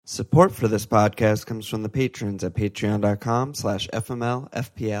Support for this podcast comes from the patrons at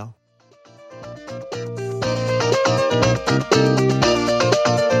patreon.com/FMLFPL.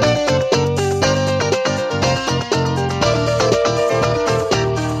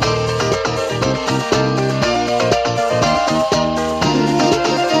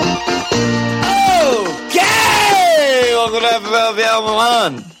 Okay! Welcome to FMLFPL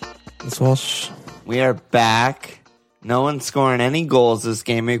Milan. It's Walsh. We are back. No one's scoring any goals this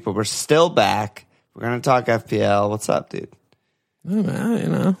game week, but we're still back. We're going to talk FPL. What's up, dude? Oh, man,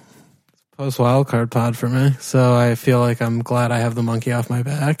 it's post wildcard pod for me. So I feel like I'm glad I have the monkey off my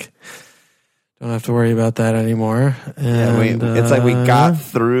back. Don't have to worry about that anymore. And, it's like we got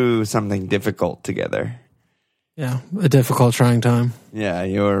through something difficult together. Yeah, a difficult, trying time. Yeah,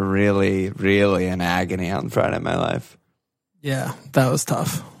 you were really, really in agony on Friday, my life. Yeah, that was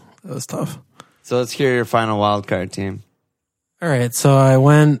tough. So let's hear your final wildcard team. All right, so I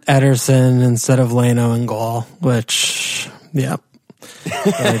went Ederson instead of Leno in goal, which, I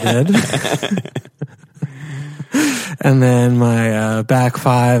did. And then my back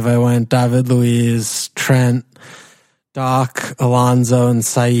five, I went David Luiz, Trent, Doc, Alonso, and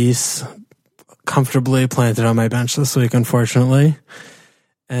Saiz. Comfortably planted on my bench this week, unfortunately.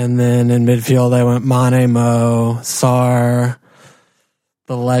 And then in midfield, I went Mane, Mo, Sarr,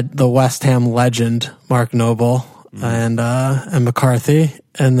 the West Ham legend, Mark Noble, and McCarthy.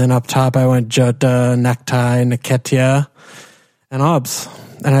 And then up top, I went Jota, Necktie, Nketiah, and Obbs.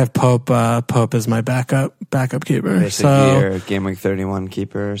 And I have Pope. Pope is my backup keeper. Basically, your Game Week 31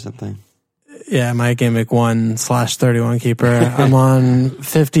 keeper or something. Yeah, my Game Week 1/31 keeper. I'm on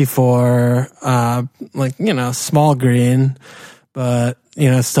 54, small green, but,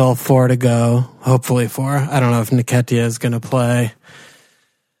 still 4 to go. Hopefully 4. I don't know if Nketiah is going to play.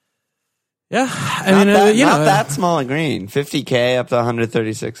 Yeah, not that small a green. 50K up to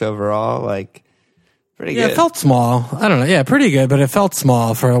 136 overall, pretty good. Yeah, it felt small. I don't know. Yeah, pretty good, but it felt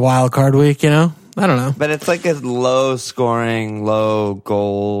small for a wild card week, I don't know. But it's like a low scoring, low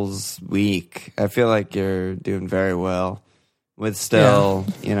goals week. I feel like you're doing very well with still,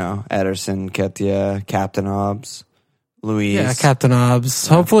 Ederson, Nketiah, Captain Obbs, Luiz. Yeah, Captain Obbs.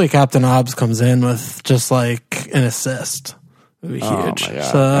 Yeah. Hopefully Captain Obbs comes in with just an assist. It would be huge. My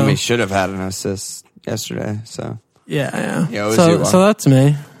God. He should have had an assist yesterday. So yeah. So that's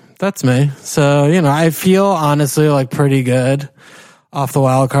me. So I feel honestly pretty good off the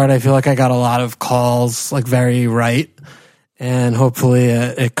wild card. I feel like I got a lot of calls very right, and hopefully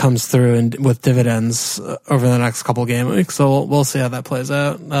it comes through with dividends over the next couple game weeks. So we'll see how that plays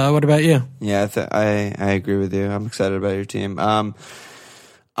out. What about you? Yeah, I agree with you. I'm excited about your team.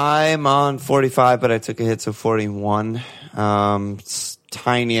 I'm on 45, but I took a hit, so 41.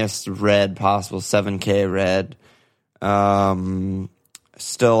 Tiniest red possible, 7K red.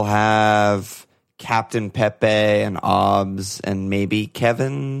 Still have Captain Pepe and Obbs and maybe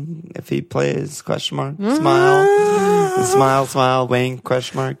Kevin if he plays, ? Smile, wink, ?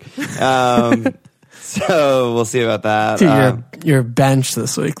 So we'll see about that. Dude, your bench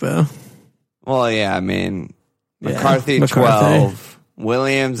this week, though. Well, yeah, McCarthy 12.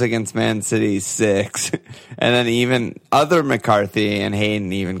 Williams against Man City 6, and then even other McCarthy and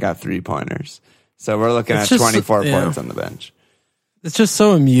Hayden even got 3-pointers. So we're looking at 24 points on the bench. It's just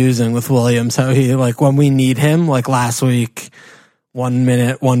so amusing with Williams how he when we need him, last week, 1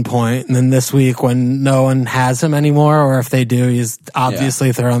 minute, 1 point, and then this week when no one has him anymore, or if they do, he's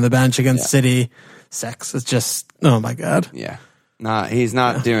obviously thrown on the bench against City 6. It's just, oh my God. Yeah. He's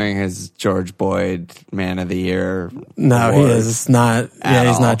not doing his George Boyd Man of the Year. No, he is not. Yeah,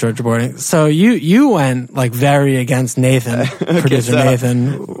 he's not George Boyd. So you went very against Nathan, producer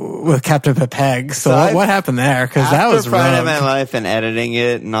Nathan, with Captain Pepeg. So what happened there? Because that was Friday Night My Life and editing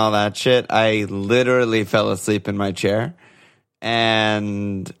it and all that shit. I literally fell asleep in my chair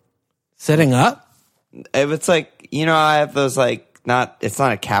and sitting up. It was I have those it's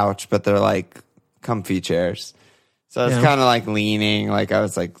not a couch, but they're comfy chairs. So I was kind of leaning, I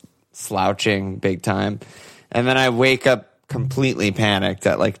was slouching big time. And then I wake up completely panicked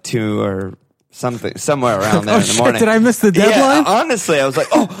at 2 or something, somewhere around there in the morning. Did I miss the deadline? Yeah, honestly, I was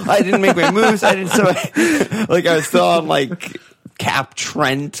I didn't make my moves. I was still on Cap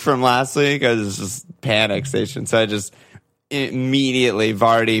Trent from last week. I was just panic station. So I just immediately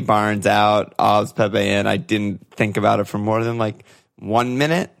Vardy, Barnes out, Obbs, Pepe in. I didn't think about it for more than 1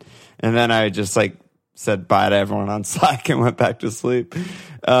 minute. And then I just said bye to everyone on Slack and went back to sleep. It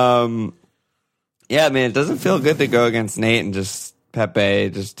doesn't feel good to go against Nate and just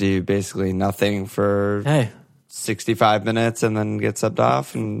Pepe just do basically nothing for 65 minutes and then get subbed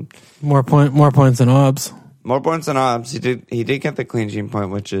off and more points than Obbs. more points than Obbs. He did get the clean sheet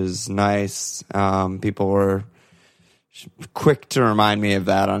point, which is nice. People were quick to remind me of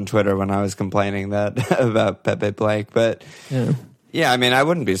that on Twitter when I was complaining that about Pepe Blank. But yeah, I mean, I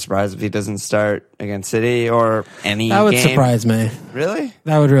wouldn't be surprised if he doesn't start against City or any That would game. surprise me. Really?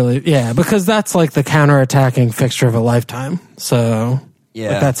 That would really, yeah, because that's like the counterattacking fixture of a lifetime. So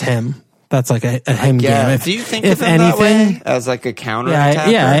Yeah. like, that's him. That's like a him Yeah. game. If, Do you think if of him that anything, way? As like a counter yeah,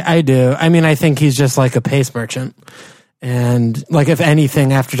 attacker? I do. I mean, I think he's just like a pace merchant. And like, if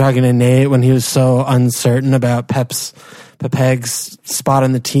anything, after talking to Nate when he was so uncertain about Pepeg's spot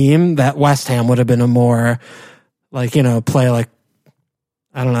on the team, that West Ham would have been a more like, play like,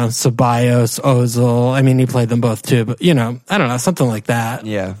 I don't know, Ceballos, Ozil. I mean, he played them both too, but I don't know, something like that.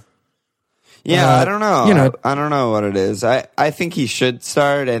 Yeah. Yeah, I don't know. I don't know what it is. I think he should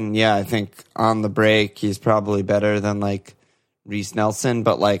start, and yeah, I think on the break he's probably better than like Reece Nelson,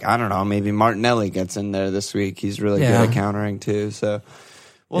 but like I don't know, maybe Martinelli gets in there this week. He's really good at countering too, so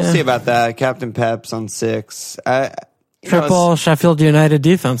we'll see about that. Captain Pep's on 6. Triple Sheffield United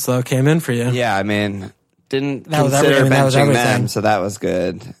defense though came in for you. Yeah, I mean, didn't That was consider everything. That was benching everything. them, so that was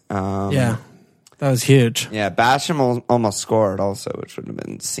good. Yeah, that was huge. Yeah, Basham almost scored also, which would have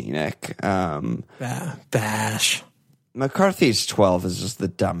been scenic. Bash. McCarthy's 12 is just the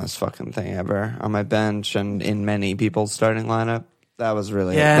dumbest fucking thing ever on my bench and in many people's starting lineup. That was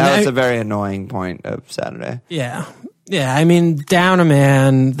really that was a very annoying point of Saturday. Yeah. Yeah, I mean, down a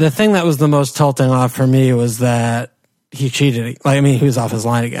man, the thing that was the most tilting off for me was that he cheated. Like, I mean, he was off his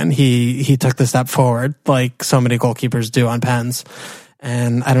line again. He took the step forward like so many goalkeepers do on pens.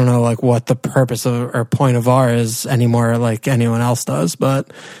 And I don't know like what the purpose of or point of VAR is anymore like anyone else does, but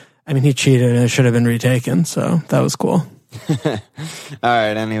I mean, he cheated and it should have been retaken. So that was cool. All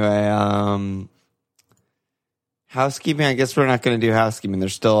right. Anyway, housekeeping. I guess we're not going to do housekeeping.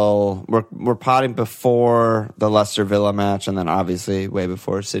 There's still we're potting before the Leicester Villa match, and then obviously way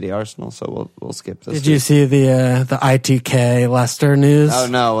before City Arsenal. So we'll skip this. Did you see the ITK Leicester news? Oh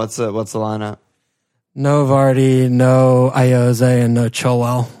no! What's the lineup? No Vardy, no Ioze, and no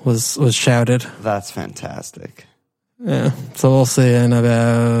Chilwell was shouted. That's fantastic. Yeah, so we'll see in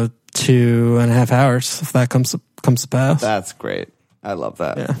about 2.5 hours if that comes to pass. That's great. I love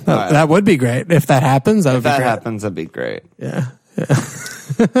that. Yeah, that would be great if that happens. That would be great. If that happens, that'd be great. Yeah.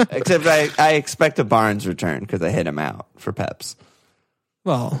 Except I expect a Barnes return because I hit him out for Peps.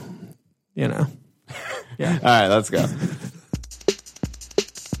 Well, yeah. All right, let's go.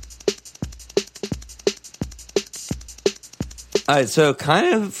 All right, so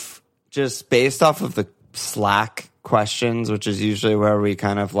kind of just based off of the Slack questions, which is usually where we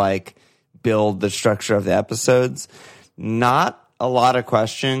kind of like build the structure of the episodes, not a lot of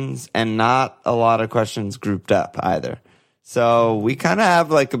questions and not a lot of questions grouped up either. So we kind of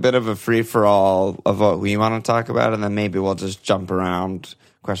have like a bit of a free for all of what we want to talk about, and then maybe we'll just jump around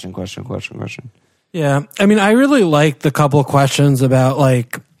question. Yeah. I mean, I really liked the couple of questions about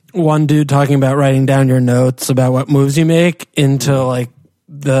like one dude talking about writing down your notes about what moves you make into like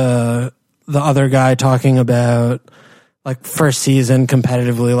the other guy talking about like first season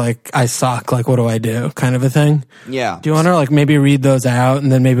competitively, like I suck, like what do I do kind of a thing. Yeah. Do you want to like maybe read those out and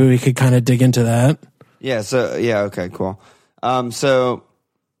then maybe we could kind of dig into that? Yeah. So yeah. Okay. Cool. So.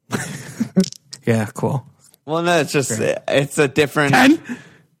 Yeah. Cool. Well, no, it's just it's a different. 10?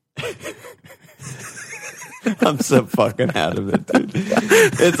 I'm so fucking out of it, dude.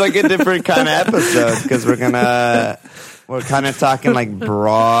 It's like a different kind of episode because we're kind of talking like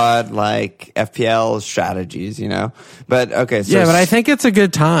broad like FPL strategies, But okay, so yeah, but I think it's a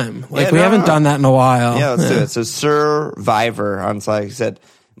good time. Like we haven't done that in a while. Yeah, let's do it. So Survivor on Slack said,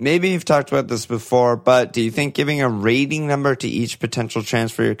 maybe you've talked about this before, but do you think giving a rating number to each potential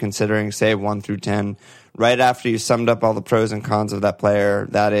transfer you're considering, say 1 through 10, right after you summed up all the pros and cons of that player,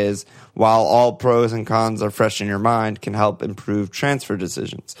 that is, while all pros and cons are fresh in your mind, can help improve transfer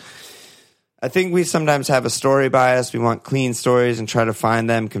decisions? I think we sometimes have a story bias. We want clean stories and try to find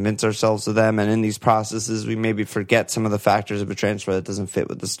them, convince ourselves of them. And in these processes, we maybe forget some of the factors of a transfer that doesn't fit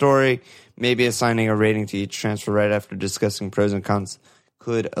with the story. Maybe assigning a rating to each transfer right after discussing pros and cons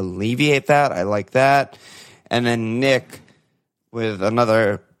could alleviate that. I like that. And then Nick with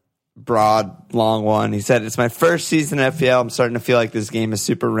another broad, long one. He said, it's my first season in FPL. I'm starting to feel like this game is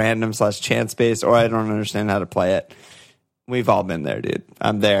super random / chance based, or I don't understand how to play it. We've all been there, dude.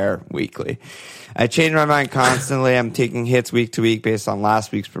 I'm there weekly. I change my mind constantly. I'm taking hits week to week based on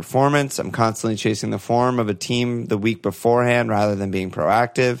last week's performance. I'm constantly chasing the form of a team the week beforehand rather than being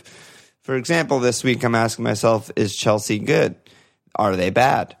proactive. For example, this week I'm asking myself, is Chelsea good? Are they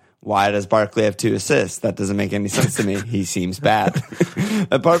bad? Why does Barkley have 2 assists? That doesn't make any sense to me. He seems bad.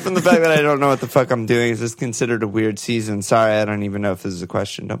 Apart from the fact that I don't know what the fuck I'm doing, is this considered a weird season? Sorry, I don't even know if this is a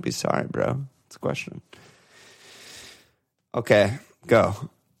question. Don't be sorry, bro. It's a question. Okay, go.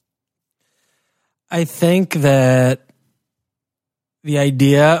 I think that the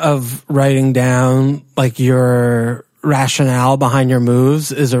idea of writing down like your rationale behind your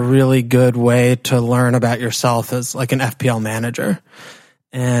moves is a really good way to learn about yourself as like an FPL manager.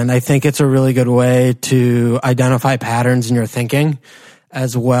 And I think it's a really good way to identify patterns in your thinking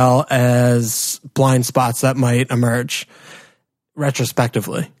as well as blind spots that might emerge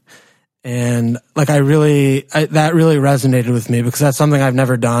retrospectively. And like that really resonated with me because that's something I've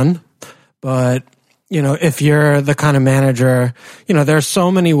never done. But if you're the kind of manager, there's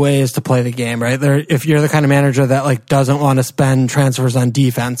so many ways to play the game, right? If you're the kind of manager that like doesn't want to spend transfers on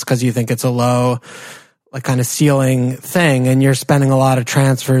defense because you think it's a low, like kind of ceiling thing, and you're spending a lot of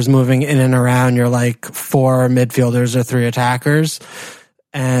transfers moving in and around your like 4 midfielders or 3 attackers.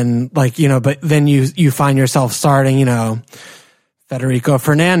 And like, but then you find yourself starting, Federico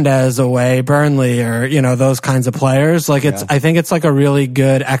Fernandez away, Burnley, or, those kinds of players. Like I think it's like a really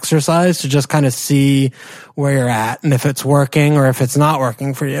good exercise to just kind of see where you're at and if it's working or if it's not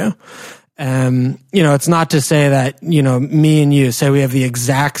working for you. It's not to say that, me and you say we have the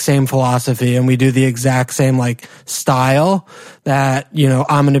exact same philosophy and we do the exact same like style that,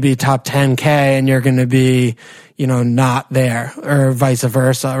 I'm going to be top 10K and you're going to be, not there or vice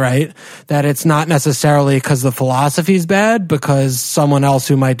versa, right? That it's not necessarily because the philosophy is bad, because someone else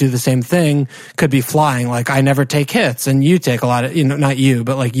who might do the same thing could be flying. Like I never take hits and you take a lot of, not you,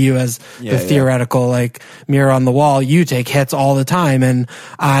 but like you as the theoretical like mirror on the wall, you take hits all the time and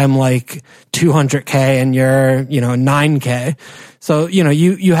I'm like 200K and you're, 9K. So,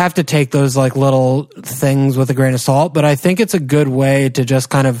 you have to take those like little things with a grain of salt, but I think it's a good way to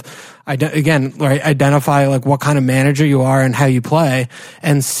just kind of, identify like what kind of manager you are and how you play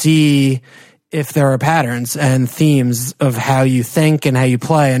and see if there are patterns and themes of how you think and how you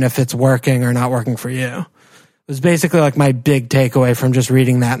play and if it's working or not working for you. It was basically like my big takeaway from just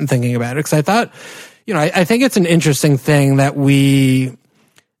reading that and thinking about it. Because I thought, I think it's an interesting thing that we,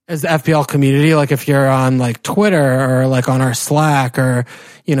 as the FPL community, like if you're on like Twitter or like on our Slack or,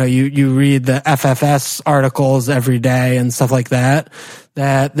 you read the FFS articles every day and stuff like that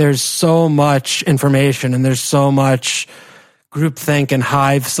there's so much information and there's so much groupthink and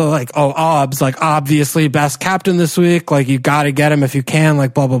hive. So like, Obbs, like obviously best captain this week. Like you got to get him if you can,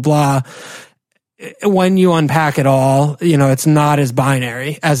 like blah, blah, blah. When you unpack it all, it's not as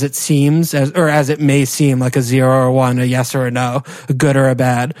binary as it seems, as it may seem, like a 0 or 1, a yes or a no, a good or a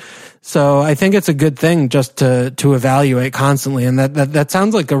bad. So I think it's a good thing just to evaluate constantly. And that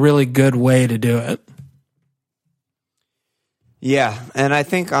sounds like a really good way to do it. Yeah. And I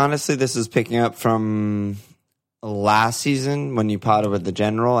think honestly, this is picking up from last season when you potted with the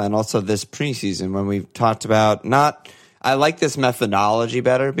general and also this preseason when we talked about I like this methodology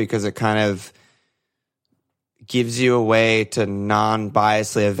better because it kind of gives you a way to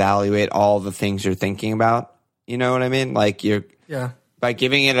non-biasedly evaluate all the things you're thinking about. You know what I mean? Like by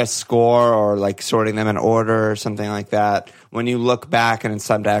giving it a score or like sorting them in order or something like that, when you look back and it's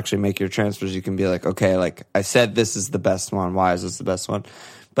time to actually make your transfers, you can be like, okay, like I said, this is the best one. Why is this the best one?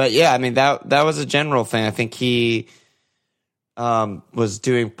 But yeah, I mean, that was a general thing. I think he was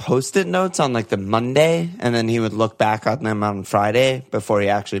doing Post-it notes on like the Monday, and then he would look back on them on Friday before he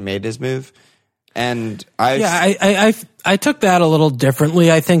actually made his move. And I took that a little differently.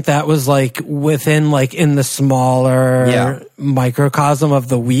 I think that was like within like in the smaller microcosm of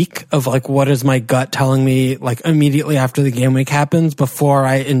the week of like, what is my gut telling me like immediately after the game week happens before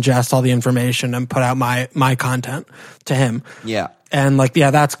I ingest all the information and put out my content to him. Yeah. And like,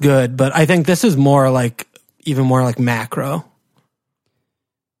 yeah, that's good. But I think this is more like, even more like macro.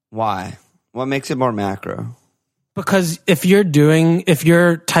 Why? What makes it more macro? Because if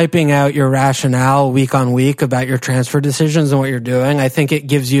you're typing out your rationale week on week about your transfer decisions and what you're doing, I think it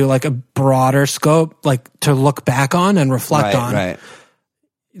gives you like a broader scope, like to look back on and reflect on. Right.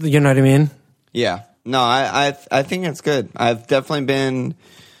 You know what I mean? Yeah. No, I think it's good. I've definitely been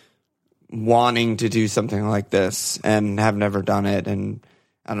wanting to do something like this and have never done it. And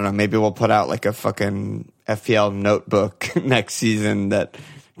I don't know, maybe we'll put out like a fucking FPL notebook next season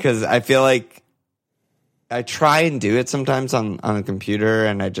because I feel like I try and do it sometimes on a computer,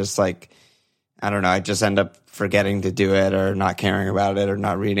 and I just like, I don't know, I just end up forgetting to do it or not caring about it or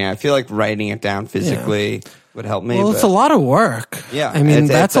not reading. I feel like writing it down physically would help me. Well, it's a lot of work. Yeah. I mean,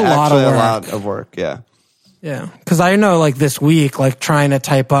 that's a lot of work. Yeah. Yeah, because I know like this week, like trying to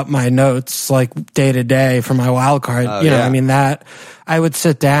type up my notes like day to day for my wild card. I mean that I would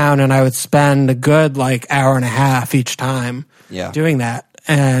sit down and I would spend a good like hour and a half each time doing that.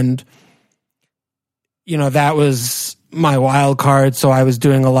 And, that was my wild card. So I was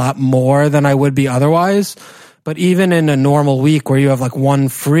doing a lot more than I would be otherwise. But even in a normal week where you have like one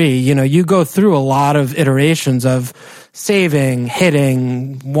free, you go through a lot of iterations of saving,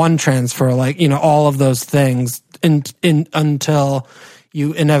 hitting, one transfer, like, all of those things until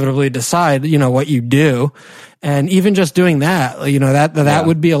you inevitably decide, what you do. And even just doing that, that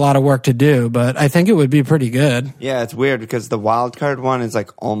would be a lot of work to do, but I think it would be pretty good. Yeah, it's weird because the wild card one is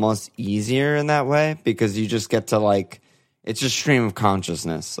like almost easier in that way because you just get to like, it's just stream of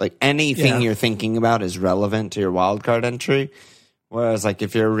consciousness. Like anything you're thinking about is relevant to your wild card entry. Whereas like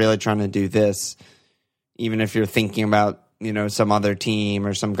if you're really trying to do this, even if you're thinking about, some other team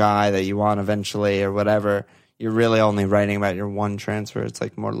or some guy that you want eventually or whatever, you're really only writing about your one transfer. It's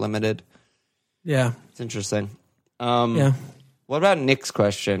like more limited. Yeah. It's interesting. What about Nick's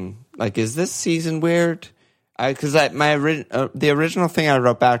question? Like, is this season weird? Because the original thing I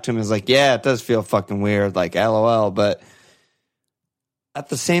wrote back to him is like, yeah, it does feel fucking weird, like LOL, but at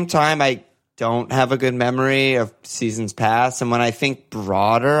the same time, I don't have a good memory of seasons past. And when I think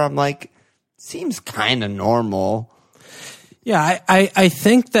broader, I'm like, seems kind of normal. Yeah, I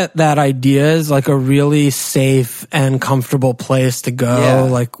think that idea is like a really safe and comfortable place to go,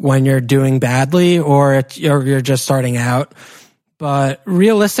 like when you're doing badly or you're just starting out. But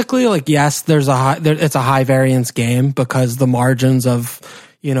realistically, like, yes, it's a high variance game because the margins of,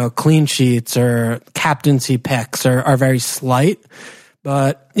 clean sheets or captaincy picks are very slight.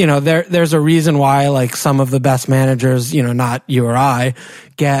 But, there's a reason why, like, some of the best managers, not you or I,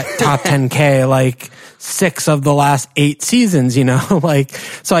 get top 10K, like, 6 of the last 8 seasons, like,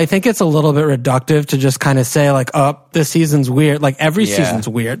 so I think it's a little bit reductive to just kind of say, like, oh, this season's weird. Like, every season's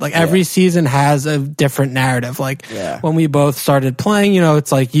weird. Like, every season has a different narrative. Like, when we both started playing,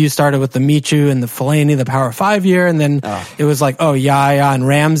 it's like you started with the Michu and the Fellaini, the Power 5 year, and then it was like, oh, Yaya and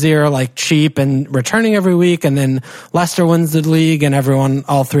Ramsey are, like, cheap and returning every week, and then Leicester wins the league, and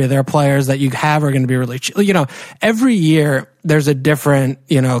all 3 of their players that you have are going to be really cheap. Every year there's a different,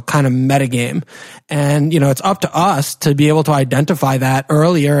 kind of metagame. And, it's up to us to be able to identify that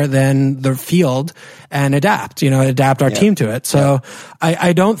earlier than the field and adapt our team to it. So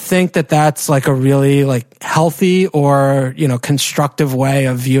I don't think that that's like a really like healthy or, constructive way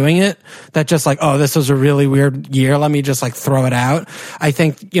of viewing it. That just like, oh, this was a really weird year. Let me just like throw it out. I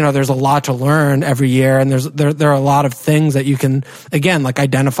think, there's a lot to learn every year. And there are a lot of things that you can, again, like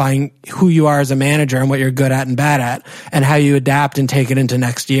identifying who you are as a manager and what you're good at and bad at and how you adapt and take it into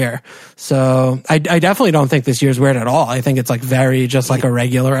next year. So I definitely don't think this year's weird at all. I think it's like very just like a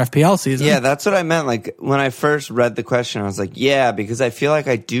regular FPL season. Yeah, that's what I meant. Like when I first read the question, I was like, yeah, because I feel like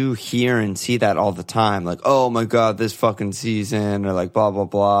I do hear and see that all the time. Like, oh my God, this fucking season or like blah, blah,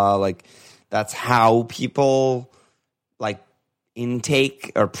 blah. Like that's how people like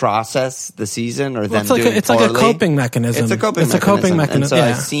intake or process the season or them doing it's poorly. Like a coping mechanism. It's a coping mechanism. And so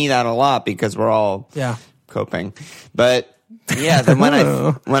I see that a lot because we're all coping. But yeah, then when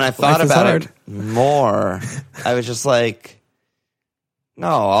I thought about it more, I was just like,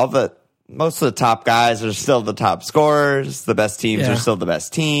 no, most of the top guys are still the top scorers. The best teams are still the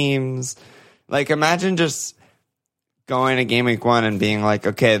best teams. Like imagine just going to game week 1 and being like,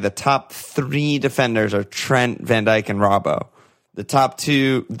 okay, the top 3 defenders are Trent, Van Dijk, and Robbo. The top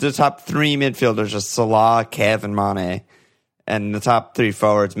 3 midfielders are Salah, Kev, and Mane. And the top 3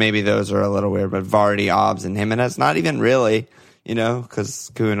 forwards, maybe those are a little weird, but Vardy, Obbs, and Jimenez, not even really,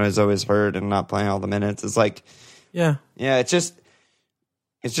 because Kuhn is always hurt and not playing all the minutes. It's like, it's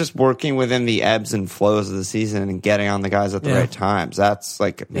just working within the ebbs and flows of the season and getting on the guys at the right times. That's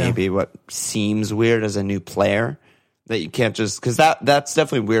like maybe what seems weird as a new player that you can't just, because that's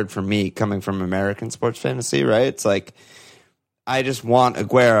definitely weird for me coming from American sports fantasy, right? It's like, I just want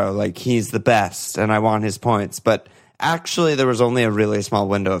Aguero, like he's the best and I want his points, but actually, there was only a really small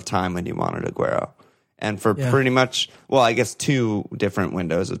window of time when you wanted Aguero. And for pretty much, well, I guess 2 different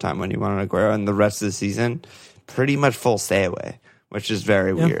windows of time when you wanted Aguero, and the rest of the season, pretty much full stay away, which is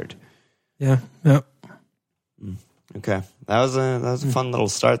very weird. Yeah. Yep. Okay. That was a fun little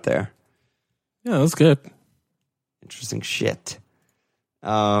start there. Yeah, that was good. Interesting shit.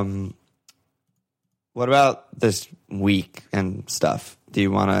 What about this week and stuff? Do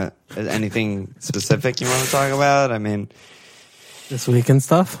you want anything specific you want to talk about? I mean, this week and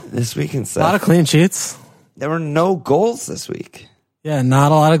stuff. A lot of clean sheets. There were no goals this week. Yeah,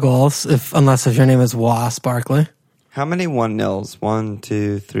 not a lot of goals. Unless your name is Was Barkley. How many 1-0s? 1,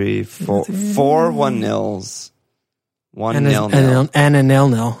 2, 3, 4. 4 1-0s. 1 and 0-0. And a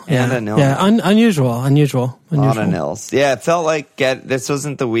 0-0. Yeah. And a 0-0. Yeah, unusual. A lot of nils. Yeah, it felt like this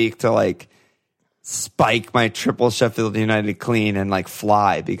wasn't the week to like spike my triple Sheffield United clean and like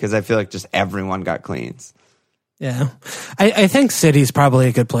fly, because I feel like just everyone got cleans. Yeah. I think City's probably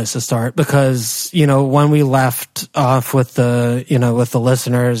a good place to start because, when we left off with the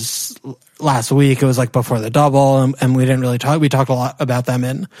listeners last week, it was like before the double and we didn't really talk. We talked a lot about them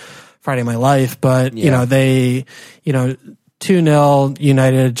in Friday My Life, but, they, 2-0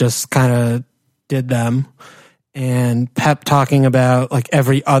 United just kind of did them. And Pep talking about like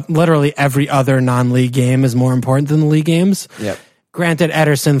literally every other non-league game is more important than the league games. Yep. Granted,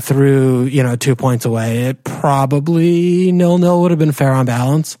 Ederson threw, 2 points away. It probably 0-0 would have been fair on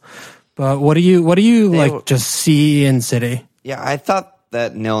balance. But what do you just see in City? Yeah, I thought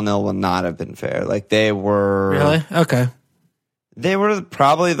that 0-0 will not have been fair. Like they were really okay. They were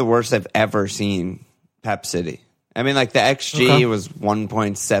probably the worst I've ever seen Pep City. I mean, like the XG was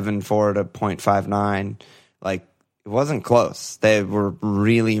 1.74 to 0.59. Like it wasn't close. They were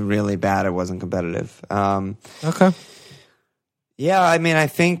really, really bad. It wasn't competitive. Okay. Yeah, I mean, I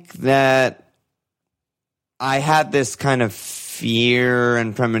think that I had this kind of fear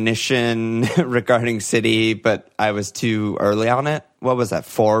and premonition regarding City, but I was too early on it. What was that,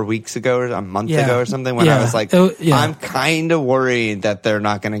 4 weeks ago or a month ago or something? When I was like, I'm kind of worried that they're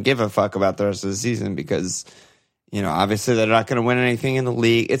not going to give a fuck about the rest of the season because, obviously they're not going to win anything in the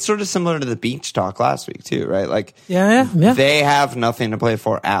league. It's sort of similar to the beach talk last week too, right? Like, they have nothing to play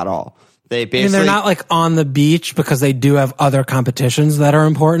for at all. They basically, they're not like on the beach because they do have other competitions that are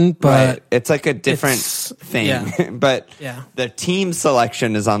important, but right. It's like a different thing. Yeah. But the team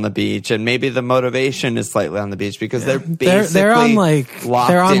selection is on the beach, and maybe the motivation is slightly on the beach because they're basically they're on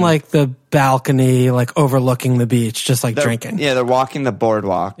the balcony, like overlooking the beach, just like drinking. Yeah, they're walking the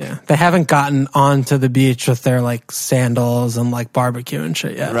boardwalk. Yeah, they haven't gotten onto the beach with their like sandals and like barbecue and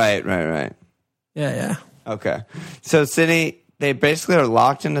shit yet. Right. Yeah. Okay, so City. They basically are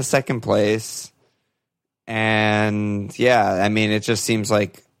locked into second place. And I mean, it just seems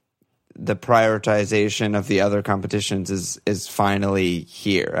like the prioritization of the other competitions is finally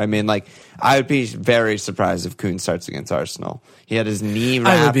here. I mean, like, I would be very surprised if Kuhn starts against Arsenal. He had his knee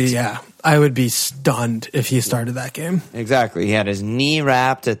wrapped. I would be stunned if he started that game. Exactly. He had his knee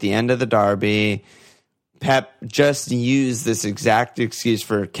wrapped at the end of the derby. Pep just used this exact excuse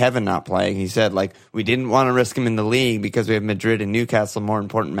for Kevin not playing. He said, like, we didn't want to risk him in the league because we have Madrid and Newcastle, more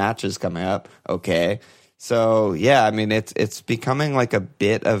important matches coming up. Okay. So, I mean, it's becoming like a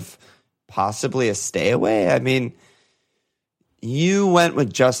bit of possibly a stay away. I mean, you went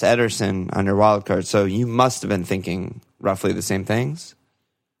with just Ederson on your wild card, so you must have been thinking roughly the same things.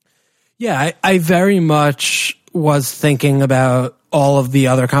 Yeah, I very much was thinking about all of the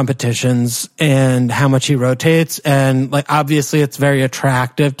other competitions and how much he rotates. And like, obviously it's very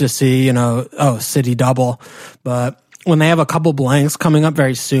attractive to see, City double, but when they have a couple blanks coming up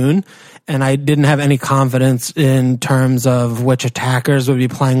very soon, and I didn't have any confidence in terms of which attackers would be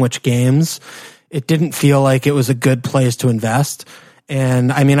playing which games, it didn't feel like it was a good place to invest.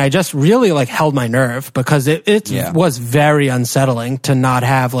 And I mean, I just really like held my nerve because it was very unsettling to not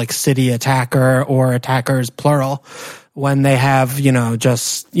have like City attacker or attackers plural when they have,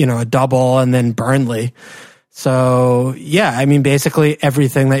 a double and then Burnley. So I mean, basically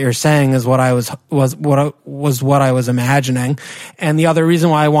everything that you're saying is what I was imagining. And the other reason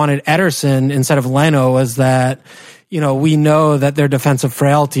why I wanted Ederson instead of Leno was that, we know that their defensive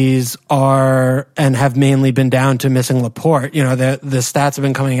frailties are and have mainly been down to missing Laporte. The stats have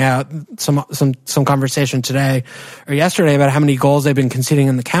been coming out, some conversation today or yesterday about how many goals they've been conceding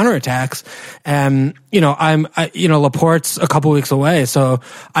in the counterattacks. And, Laporte's a couple weeks away. So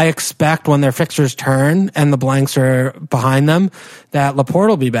I expect when their fixtures turn and the blanks are behind them, that Laporte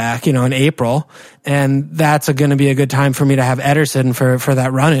will be back, in April. And that's going to be a good time for me to have Ederson for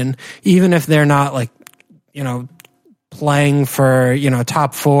that run-in, even if they're not like, playing for,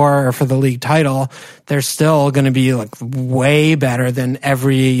 top four or for the league title, they're still going to be like way better than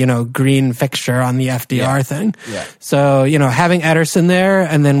every, green fixture on the FDR thing. Yeah. So, having Ederson there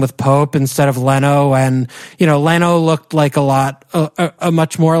and then with Pope instead of Leno, and, Leno looked like a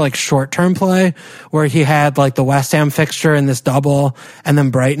much more like short-term play where he had like the West Ham fixture in this double and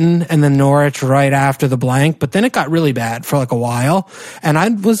then Brighton and then Norwich right after the blank. But then it got really bad for like a while. And I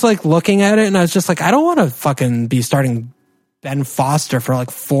was like looking at it and I was just like, I don't want to fucking be starting Ben Foster for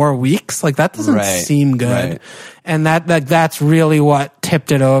like 4 weeks. Like that doesn't Right, seem good. right. And that's really what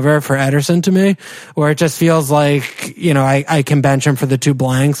tipped it over for Ederson to me, where it just feels like, I can bench him for the 2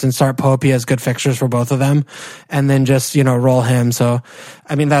 blanks and start Pope. He has good fixtures for both of them, and then just, roll him. So,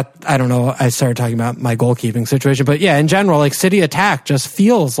 I mean, I don't know. I started talking about my goalkeeping situation, but yeah, in general, like City attack just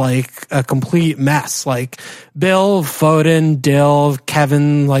feels like a complete mess. Like Bill, Foden, Dill,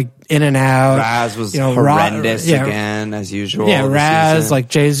 Kevin, like in and out. Raz was horrendous again, as usual. Yeah, Raz, like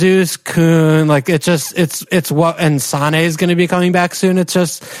Jesus, Kuhn, like it's what, and Sane is going to be coming back soon. It's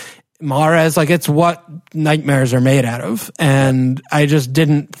just Mahrez, like it's what nightmares are made out of. And I just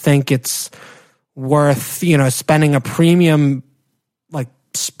didn't think it's worth, spending a premium like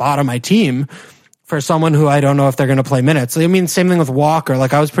spot on my team for someone who I don't know if they're going to play minutes. I mean, same thing with Walker.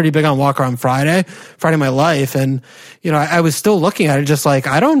 Like I was pretty big on Walker on Friday of my life. And, I was still looking at it just like,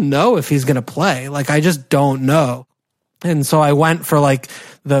 I don't know if he's going to play. Like, I just don't know. And so I went for like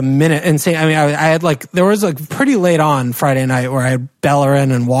the minute and say, I mean, I had like, there was like pretty late on Friday night where I had Bellerin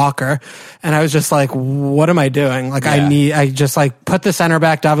and Walker, and I was just like, what am I doing? Like, I just like put the center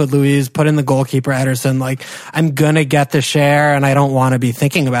back David Luiz, put in the goalkeeper Ederson. Like, I'm going to get the share, and I don't want to be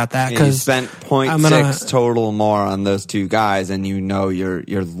thinking about that because you spent 0.6 total more on those 2 guys, and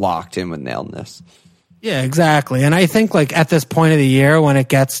you're locked in with nailness. Yeah, exactly. And I think like at this point of the year when it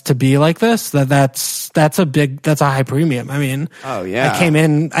gets to be like this, that's a high premium. I mean, oh yeah.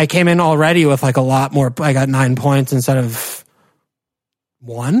 I came in already with like a lot more. I got 9 points instead of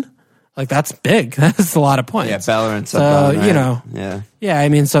 1. Like that's big. That's a lot of points. Yeah, Bellerin. So, right? Yeah. I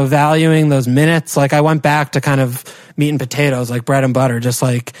mean, so valuing those minutes, like I went back to kind of meat and potatoes, like bread and butter, just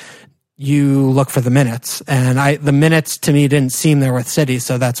like, you look for the minutes, and the minutes to me didn't seem there with City,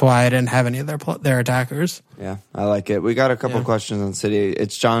 so that's why I didn't have any of their attackers. Yeah, I like it. We got a couple questions on City.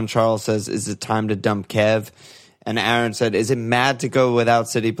 It's John Charles says, "Is it time to dump Kev?" And Aaron said, "Is it mad to go without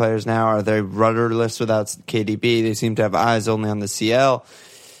City players now? Are they rudderless without KDB? They seem to have eyes only on the CL.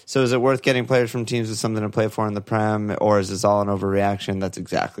 So is it worth getting players from teams with something to play for in the Prem, or is this all an overreaction?" That's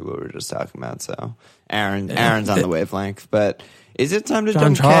exactly what we were just talking about. So Aaron's on the wavelength, but. Is it time to John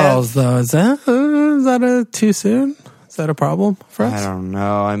dump Charles, Kev? Though, is that too soon? Is that a problem for us? I don't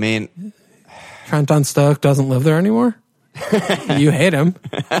know. I mean, Trent on Stoke doesn't live there anymore. You hate him.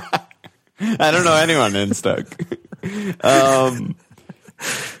 I don't know anyone in Stoke. I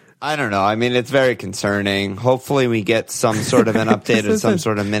don't know. I mean, it's very concerning. Hopefully, we get some sort of an update of some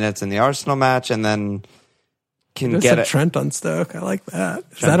sort of minutes in the Arsenal match, and then can get it. Trent on Stoke. I like that.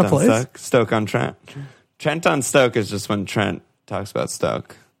 Is that a place? Stoke on Trent. Trent on Stoke is just when Trent talks about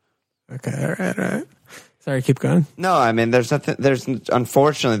Stoke. Okay, all right. Sorry, keep going. No, I mean,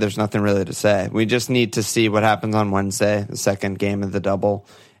 unfortunately, there's nothing really to say. We just need to see what happens on Wednesday, the second game of the double.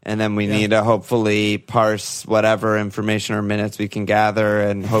 And then we need to hopefully parse whatever information or minutes we can gather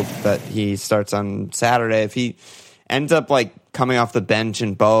and hope that he starts on Saturday. If he ends up like coming off the bench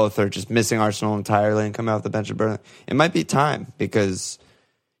in both or just missing Arsenal entirely and coming off the bench in Burnley, it might be time because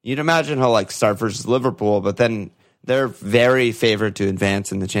you'd imagine he'll like start versus Liverpool, but then they're very favored to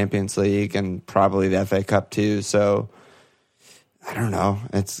advance in the Champions League and probably the FA Cup too. So I don't know.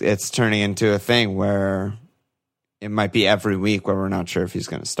 It's turning into a thing where it might be every week where we're not sure if he's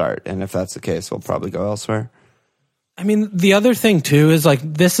going to start. And if that's the case, we'll probably go elsewhere. I mean, the other thing too is like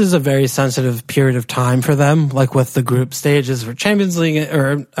this is a very sensitive period of time for them, like with the group stages for Champions League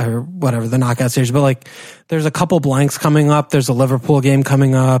or whatever, the knockout stage. But like there's a couple blanks coming up. There's a Liverpool game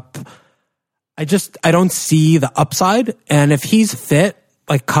coming up. I don't see the upside. And if he's fit,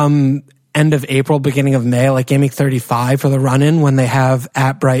 like come end of April, beginning of May, like game week 35 for the run-in when they have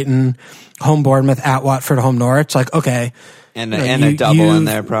at Brighton, home Bournemouth, at Watford, home Norwich, like, okay. And a double in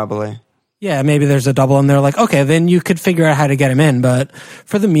there probably. Yeah, maybe there's a double in there. Like, okay, then you could figure out how to get him in. But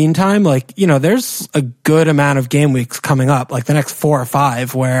for the meantime, like, there's a good amount of game weeks coming up, like the next 4 or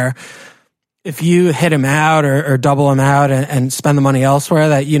 5, where if you hit him out or double him out and spend the money elsewhere,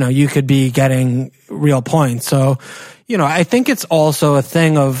 that, you could be getting real points. So, I think it's also a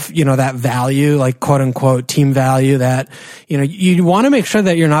thing of, that value, like quote unquote team value that, you want to make sure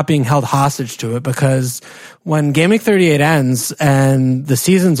that you're not being held hostage to it, because when game week 38 ends and the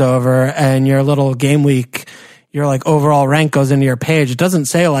season's over and your little game week, your like overall rank goes into your page, it doesn't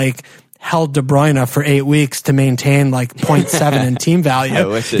say like, held De Bruyne for 8 weeks to maintain like 0.7 in team value. I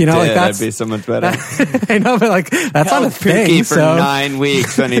wish it you know, did. like that's That'd be so much better. I know, but like that's not a Held thing. Pookie for so 9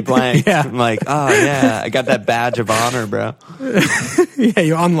 weeks when he blanked. Yeah. I'm like, oh yeah, I got that badge of honor, bro. yeah,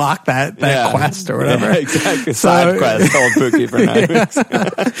 you unlock that quest or whatever. Yeah, exactly. Side quest. Hold Pookie for 9 weeks.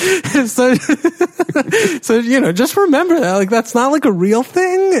 so you know, just remember that like that's not like a real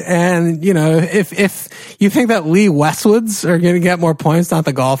thing. And you know, if you think that Lee Westwoods are going to get more points, not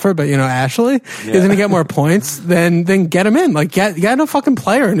the golfer, but you know, Ashley is going to get more points, then get him in. Like get a fucking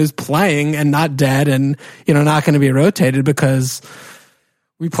player and who's playing and not dead and you know not going to be rotated because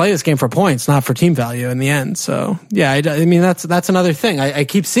we play this game for points, not for team value in the end. So yeah, I mean that's another thing. I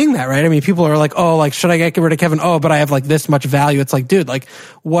keep seeing that, right? I mean, people are like, oh, like should I get rid of Kevin? Oh, but I have like this much value. It's like, dude, like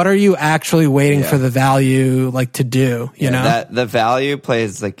what are you actually waiting for the value like to do? You know, that the value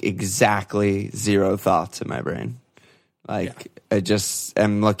plays like exactly zero thoughts in my brain. Like I just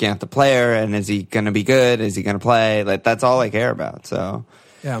am looking at the player and is he going to be good? Is he going to play? Like that's all I care about. So.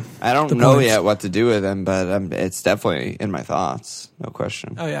 Yeah, I don't know yet what to do with him, but it's definitely in my thoughts, no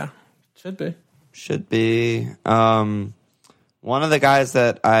question. Oh yeah, should be. One of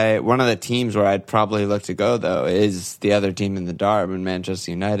the teams where I'd probably look to go though is the other team in the Derby, Manchester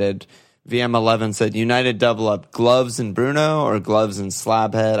United. VM11 said United double up Gloves and Bruno or Gloves and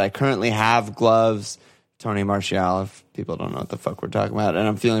Slabhead. I currently have Gloves, Tony Martial. If people don't know what the fuck we're talking about, and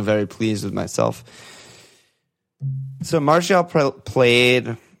I'm feeling very pleased with myself. So Martial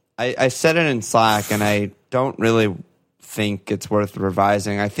played, I said it in Slack, and I don't really think it's worth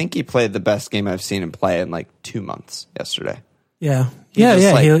revising. I think he played the best game I've seen him play in like 2 months yesterday. Yeah.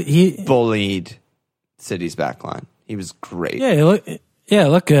 He bullied City's backline. He was great. Yeah,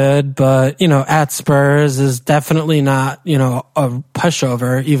 look good, but you know, at Spurs is definitely not, you know, a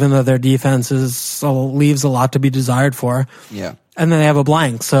pushover, even though their defense leaves a lot to be desired for. Yeah. And then they have a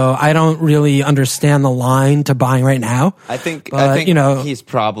blank, so I don't really understand the line to buying right now. I think you know, he's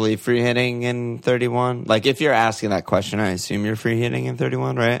probably free hitting in 31. Like if you're asking that question, I assume you're free hitting in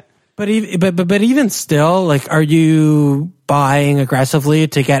 31, right? But even still, like, are you buying aggressively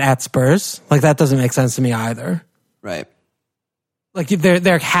to get at Spurs? Like that doesn't make sense to me either. Right. Like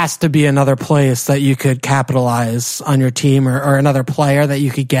there has to be another place that you could capitalize on your team or another player that you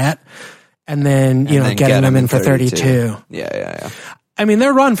could get. And then, getting them in for 32. Yeah. I mean,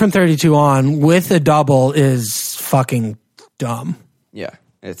 their run from 32 on with a double is fucking dumb. Yeah,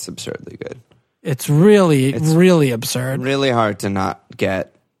 it's absurdly good. It's really absurd. Really hard to not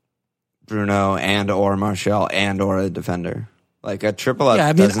get Bruno and or Martial and or a defender. Like a triple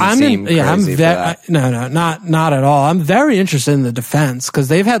up doesn't seem crazy for that. No, not at all. I'm very interested in the defense because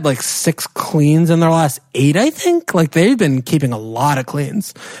they've had like 6 cleans in their last 8, I think. Like they've been keeping a lot of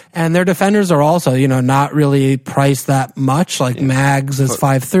cleans. And their defenders are also, not really priced that much. Like Mags is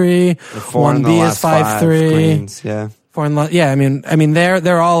 5'3", 1B is 5'3". Yeah. I mean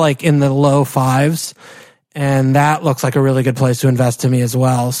they're all like in the low 5s. And that looks like a really good place to invest to me as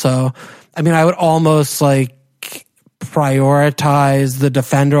well. So, I mean, I would almost like prioritize the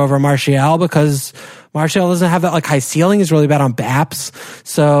defender over Martial because Martial doesn't have that like high ceiling. He's really bad on BAPS.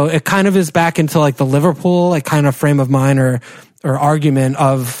 So it kind of is back into like the Liverpool like kind of frame of mind or argument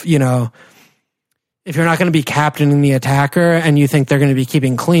of, if you're not going to be captaining the attacker and you think they're going to be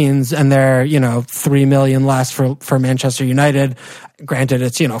keeping cleans and they're, 3 million less for Manchester United, granted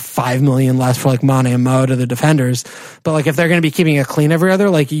it's, 5 million less for like Mane and Mo to the defenders. But like if they're going to be keeping a clean every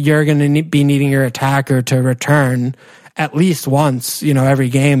other, like you're going to be needing your attacker to return at least once, every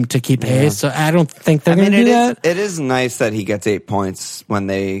game to keep pace. So I don't think they're going to do that. It is nice that he gets 8 points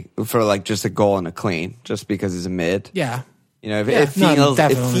for like just a goal and a clean, just because he's a mid. Yeah. It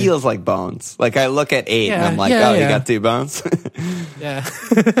feels like bones. Like I look at 8 and I'm like, you got 2 bones. Yeah.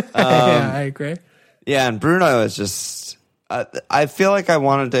 Yeah, I agree. Yeah, and Bruno is just, I feel like I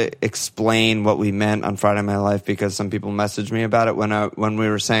wanted to explain what we meant on Friday Night Live because some people messaged me about it when we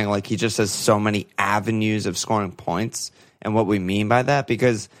were saying like he just has so many avenues of scoring points and what we mean by that,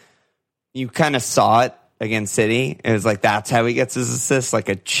 because you kind of saw it against City. It was like that's how he gets his assists, like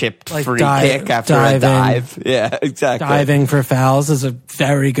a chipped like free kick after a dive. Yeah, exactly. Diving for fouls is a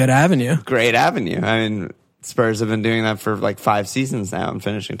very good avenue. Great avenue. I mean, Spurs have been doing that for like 5 seasons now and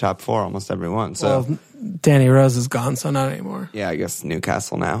finishing top 4 almost every one. So Danny Rose is gone, so not anymore. Yeah, I guess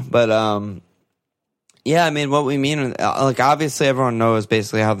Newcastle now. But yeah, I mean, what we mean, like obviously everyone knows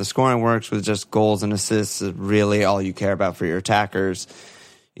basically how the scoring works with just goals and assists is really all you care about for your attackers.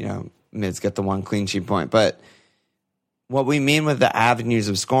 Mids get the 1 clean sheet point. But what we mean with the avenues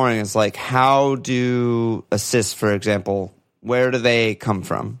of scoring is like, how do assists, for example, where do they come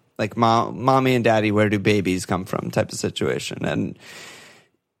from? Like mommy and daddy, where do babies come from type of situation. And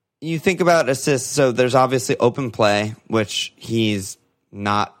you think about assists, so there's obviously open play, which he's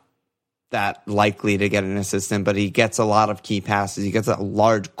not that likely to get an assist in, but he gets a lot of key passes. He gets a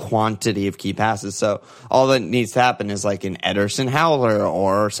large quantity of key passes. So all that needs to happen is like an Ederson howler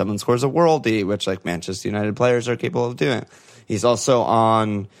or someone scores a worldie, which like Manchester United players are capable of doing. He's also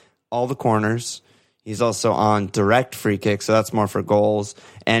on all the corners. He's also on direct free kicks, so that's more for goals.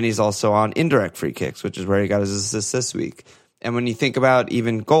 And he's also on indirect free kicks, which is where he got his assist this week. And when you think about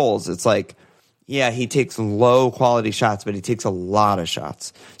even goals, it's like, yeah, he takes low quality shots, but he takes a lot of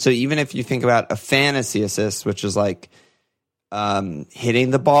shots. So even if you think about a fantasy assist, which is like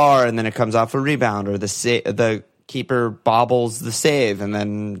hitting the bar and then it comes off a rebound, or the keeper bobbles the save and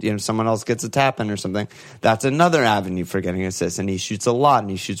then someone else gets a tap in or something, that's another avenue for getting assists. And he shoots a lot,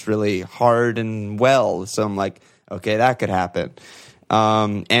 and he shoots really hard and well. So I'm like, okay, that could happen.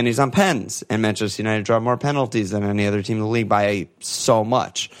 And he's on pens, and Manchester United draw more penalties than any other team in the league by so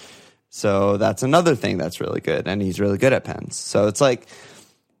much. So that's another thing that's really good, and he's really good at pens. So it's like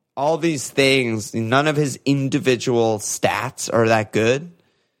all these things, none of his individual stats are that good,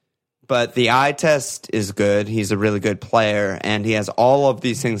 but the eye test is good. He's a really good player, and he has all of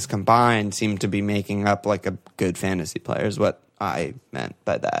these things combined seem to be making up like a good fantasy player is what I meant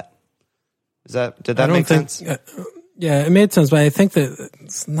by that. Did that make sense? Yeah, it made sense, but I think that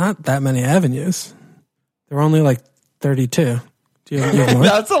it's not that many avenues. There are only like 32. Do you have more?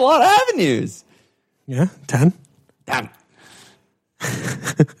 That's a lot of avenues. Yeah, 10. 10.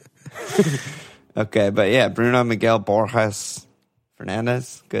 Okay, but yeah, Bruno, Miguel, Borges,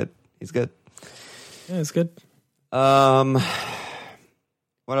 Fernandez, good. He's good. Yeah, it's good. What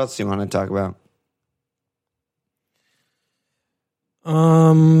else do you want to talk about?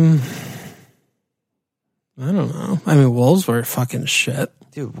 I don't know. I mean, Wolves were fucking shit.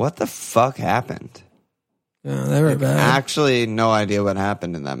 Dude, what the fuck happened? Yeah, they were bad. Actually, no idea what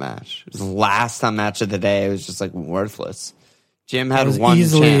happened in that match. It was the last time match of the day. It was just like worthless. Jim had one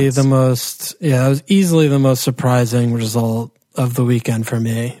chance. That was easily the most surprising result of the weekend for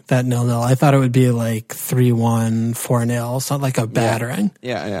me. That 0-0. I thought it would be like 3-1, 4-0, something like a battering.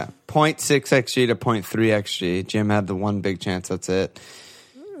 Yeah. 0.6 XG to 0.3 XG. Jim had the one big chance. That's it.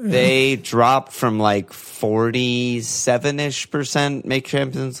 They dropped from like 47-ish% make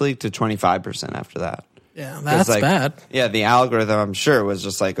Champions League to 25% after that. Yeah, that's bad. Yeah, the algorithm, I'm sure, was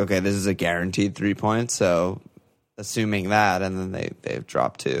just like, okay, this is a guaranteed 3 points, so assuming that, and then they've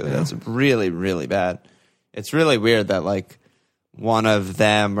dropped 2. Yeah. That's really, really bad. It's really weird that like one of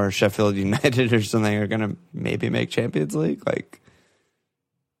them or Sheffield United or something are going to maybe make Champions League. Like,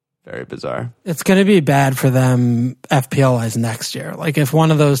 very bizarre. It's going to be bad for them FPL-wise next year. Like, if one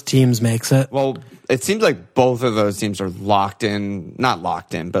of those teams makes it. Well, it seems like both of those teams are not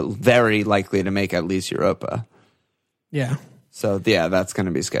locked in, but very likely to make at least Europa. Yeah. So, yeah, that's going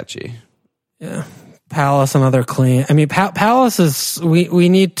to be sketchy. Yeah. Palace, another clean. I mean, Palace is, we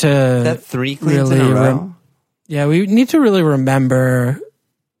need to. Is that 3 cleans in a row? Yeah, we need to really remember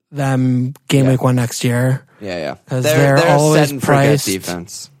them game week 1 next year. Yeah. Because they're always priced.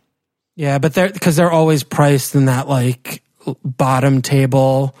 Defense. Yeah, but they're always priced in that like bottom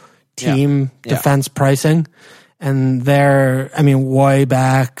table team defense pricing, and they're way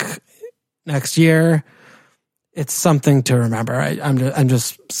back next year. It's something to remember. I'm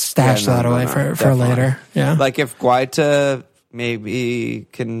just stash that away for later. Yeah, like if Guaita maybe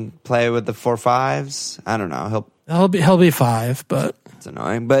can play with the 4-5s. I don't know. He'll be 5, but it's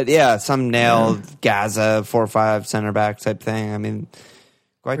annoying. But yeah, some nailed Gaza 4-5 center back type thing. I mean.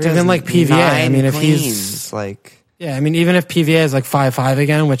 Even like PVA. If cleans, he's like, even if PVA is like 5-5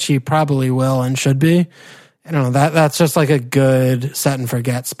 again, which he probably will and should be, I don't know. That's just like a good set and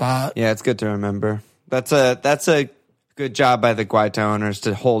forget spot. Yeah, it's good to remember. That's a good job by the Guaita owners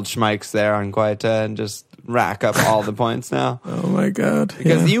to hold Schmeichs there on Guaita and just rack up all the points now. Oh my god!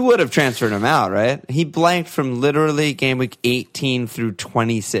 Because you would have transferred him out, right? He blanked from literally game week 18 through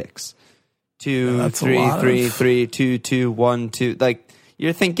 26. 2, 3, 3, 3, 2, 2, 1, 2. Like.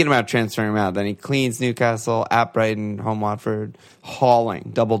 You're thinking about transferring him out. Then he cleans Newcastle, at Brighton, home Watford,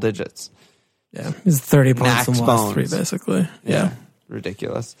 hauling double digits. Yeah, he's 30 points in the last 3, basically. Yeah.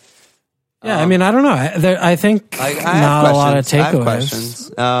 Ridiculous. Yeah, I don't know. I think not a lot of takeaways. I have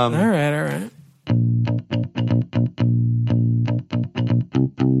questions. All right.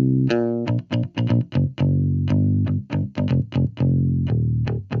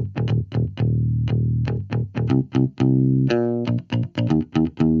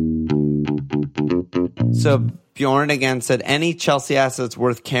 So Bjorn again said any Chelsea assets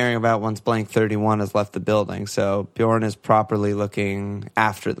worth caring about once blank 31 has left the building. So Bjorn is properly looking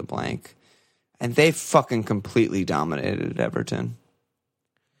after the blank. And they fucking completely dominated Everton.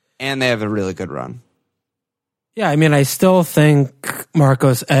 And they have a really good run. Yeah, I mean, I still think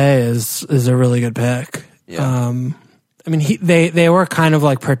Marcos A is a really good pick. Yeah. I mean, they were kind of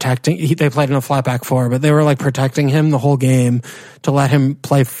like protecting. They played in a flat back four, but they were like protecting him the whole game to let him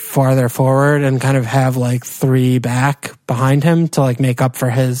play farther forward and kind of have like three back behind him to like make up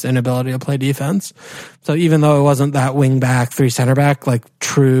for his inability to play defense. So even though it wasn't that wing back, three center back, like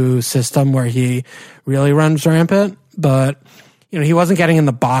true system where he really runs rampant, but he wasn't getting in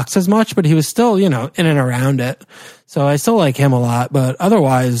the box as much, but he was still, in and around it. So I still like him a lot, but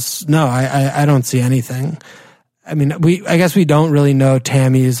otherwise, no, I don't see anything. I mean, I guess we don't really know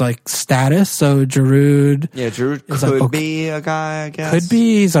Tammy's like status. So Giroud. Yeah, Giroud could be a guy, I guess. Could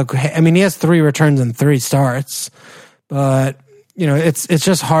be. He's okay. I mean, he has 3 returns and 3 starts, but it's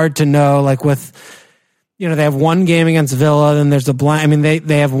just hard to know. Like with, they have one game against Villa, then there's a blind. I mean,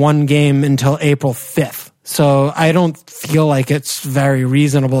 they have one game until April 5th. So I don't feel like it's very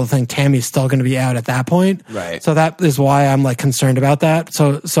reasonable to think Tammy's still going to be out at that point. Right. So that is why I'm like concerned about that.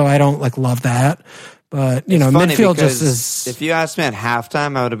 So I don't like love that. But, midfield just is... If you asked me at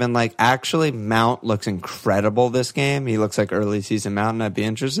halftime, I would have been like, actually, Mount looks incredible this game. He looks like early season Mount, and I'd be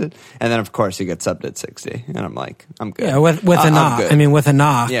interested. And then, of course, he gets subbed at 60. And I'm like, I'm good. Yeah, with a knock. I mean, with a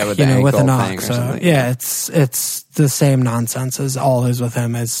knock. Yeah, with a knock. So, yeah, it's the same nonsense as always with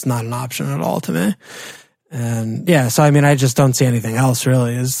him. It's not an option at all to me. And, yeah, so, I mean, I just don't see anything else,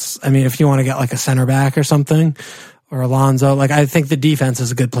 really. If you want to get, like, a center back or something... or Alonso, like I think the defense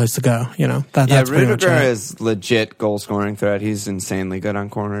is a good place to go. That's Rudiger is legit goal scoring threat. He's insanely good on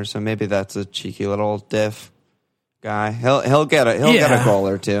corners, so maybe that's a cheeky little diff guy. He'll get a goal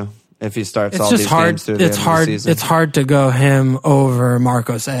or two if he starts all these games through the end of the season. It's hard to go him over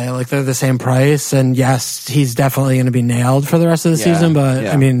Marcos A. Like they're the same price, and yes, he's definitely going to be nailed for the rest of the season. But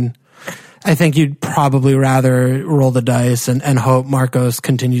I mean, I think you'd probably rather roll the dice and hope Marcos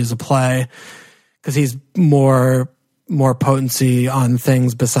continues to play because he's more potency on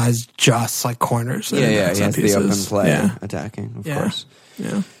things besides just like corners. He has the open play attacking, of course.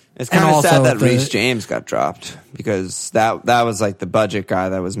 Yeah. It's kind of sad that Reece James got dropped because that was like the budget guy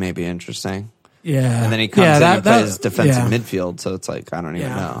that was maybe interesting. Yeah. And then he comes in and plays defensive midfield, so it's like, I don't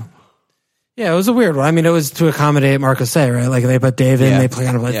even know. Yeah, it was a weird one. I mean, it was to accommodate Marcus A, right? Like they put David and they play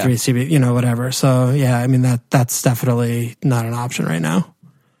kind of like 3 CB, whatever. So yeah, I mean that's definitely not an option right now.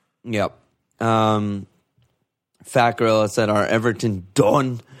 Yep. Fat Gorilla said, "Are Everton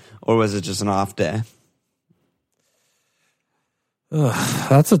done, or was it just an off day?" Ugh,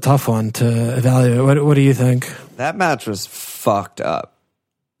 that's a tough one to evaluate. What do you think? That match was fucked up,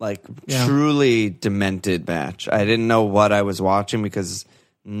 like truly demented match. I didn't know what I was watching because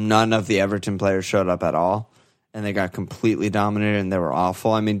none of the Everton players showed up at all, and they got completely dominated and they were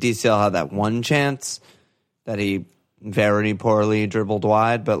awful. I mean, DCL had that one chance that he very poorly dribbled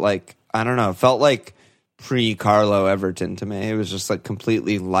wide, but like I don't know, it felt like pre-Carlo Everton to me. It was just like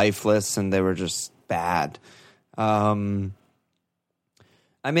completely lifeless and they were just bad. I mean,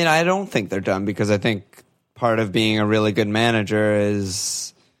 I don't think they're done because I think part of being a really good manager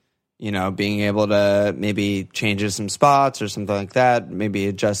is, being able to maybe change some spots or something like that, maybe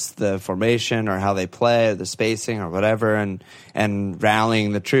adjust the formation or how they play or the spacing or whatever and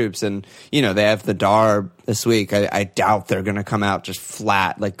rallying the troops. And, they have the Darb this week. I doubt they're going to come out just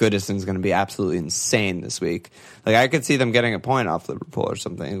flat. Like Goodison's going to be absolutely insane this week. Like I could see them getting a point off Liverpool or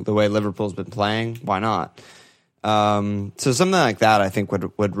something. The way Liverpool's been playing, why not? So something like that I think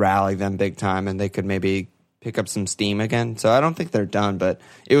would rally them big time and they could maybe pick up some steam again. So I don't think they're done, but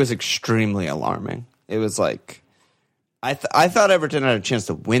it was extremely alarming. It was like I thought Everton had a chance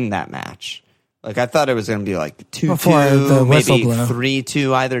to win that match. Like I thought it was going to be like 2-2, maybe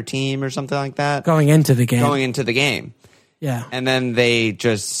 3-2 either team or something like that. Going into the game. Yeah. And then they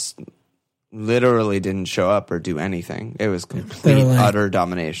just literally didn't show up or do anything. It was complete, utter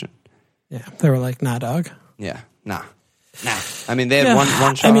domination. Yeah. They were like, nah, dog. Yeah. Nah. I mean, they had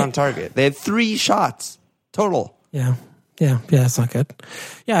one shot on target. They had 3 shots total. Yeah, that's not good.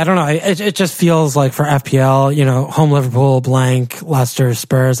 Yeah, I don't know. It just feels like for FPL, home Liverpool, blank, Leicester,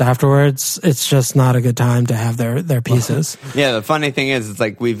 Spurs afterwards, it's just not a good time to have their pieces. Yeah, the funny thing is, it's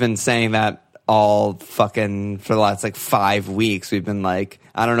like we've been saying that all fucking for the last like 5 weeks. We've been like,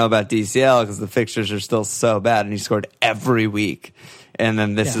 I don't know about DCL because the fixtures are still so bad and he scored every week. And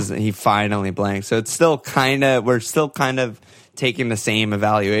then he finally blanked. So it's still we're still kind of taking the same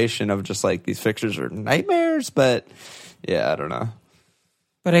evaluation of just like these fixtures are nightmares, but yeah, I don't know.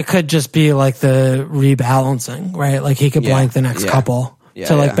 But it could just be like the rebalancing, right? Like he could blank the next couple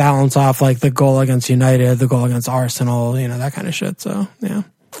to balance off like the goal against United, the goal against Arsenal, that kind of shit. So, yeah.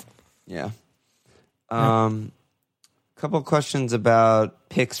 Yeah. couple questions about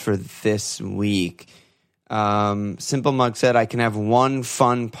picks for this week. Simple Mug said, I can have one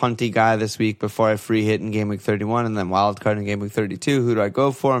fun punty guy this week before I free hit in game week 31 and then wild card in game week 32. Who do I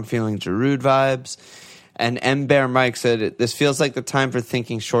go for? I'm feeling Giroud vibes. And M. Bear Mike said, this feels like the time for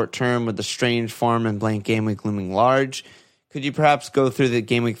thinking short term with the strange form and blank game week looming large. Could you perhaps go through the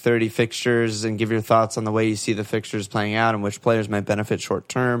game week 30 fixtures and give your thoughts on the way you see the fixtures playing out and which players might benefit short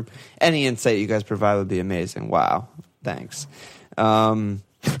term? Any insight you guys provide would be amazing. Wow. Thanks. Yeah,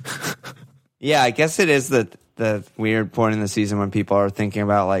 I guess it is the weird point in the season when people are thinking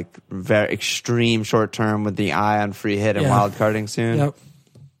about like very extreme short term with the eye on free hit and wild carding soon. Yep.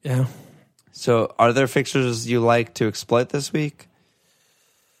 Yeah. So are there fixtures you like to exploit this week?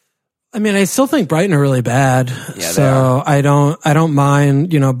 I mean, I still think Brighton are really bad. Yeah, so I don't mind,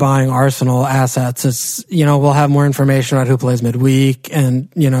 buying Arsenal assets. It's, we'll have more information about who plays midweek and,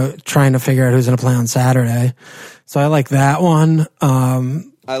 trying to figure out who's going to play on Saturday. So I like that one.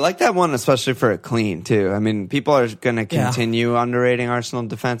 I like that one, especially for a clean too. I mean, people are going to continue underrating Arsenal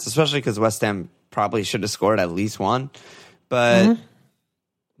defense, especially because West Ham probably should have scored at least one. But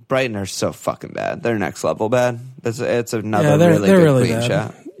Brighton are so fucking bad. They're next level bad. It's another really good clean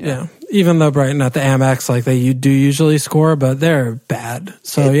shot. Yeah. Even though Brighton at the Amex, like they do usually score, but they're bad.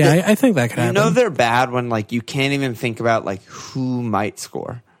 So I think that could happen. They're bad when like you can't even think about like who might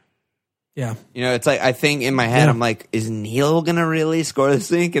score. Yeah. It's like I think in my head I'm like, is Neil gonna really score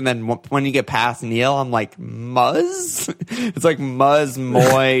this week? And then when you get past Neil, I'm like, Muzz? It's like Muzz,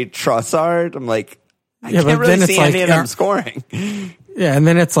 Moy, Trossard. I'm like, I can't really see any of them scoring. Yeah, and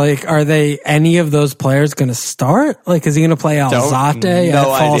then it's like, are they any of those players going to start? Like, is he going to play Alzate at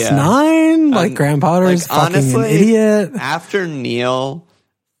false nine? Like, Graham Potter's fucking honestly, an idiot. After Neil,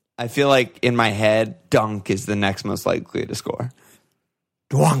 I feel like in my head, Dunk is the next most likely to score.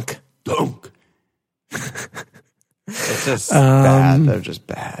 Dunk. It's just bad. They're just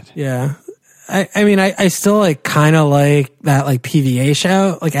bad. Yeah. I mean, I still like kind of like that like PVA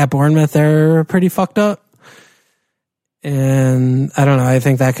shout. Like at Bournemouth, they're pretty fucked up. And I don't know. I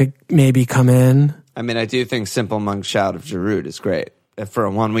think that could maybe come in. I mean, I do think Simple Monk's shout of Giroud is great. For a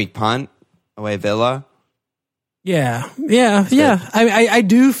 1 week punt away Villa. Yeah. I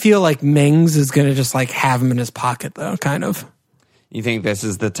do feel like Mings is going to just like have him in his pocket though, kind of. You think this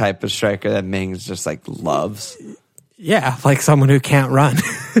is the type of striker that Mings just like loves? Yeah, like someone who can't run.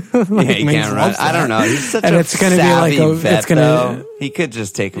 Like he can't run. I don't know. He's such a savvy vet, though. He could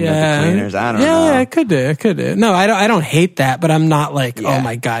just take him to the cleaners. I don't know. Yeah, it could do. No, I don't hate that, but I'm not like, oh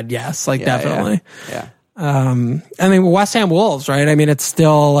my God, yes. Like, definitely. Yeah. I mean, West Ham Wolves, right? I mean, it's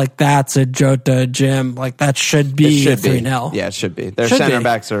still like, that's a Jota, Jim. Like, that should be a 3-0. Yeah, it should be. Their center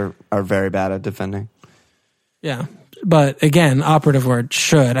backs are very bad at defending. Yeah. But again, operative word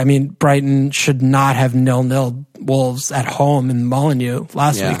should. I mean, Brighton should not have 0-0 Wolves at home in Molineux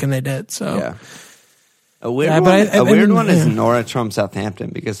last week, and they did. So, a weird one is Norwich from Southampton,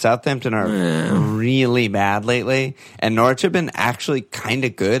 because Southampton are really bad lately, and Norwich have been actually kind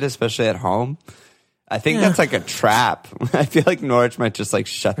of good, especially at home. I think that's like a trap. I feel like Norwich might just like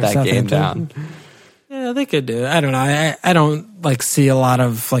shut that game down. Yeah, they could do it. I don't know. I don't like see a lot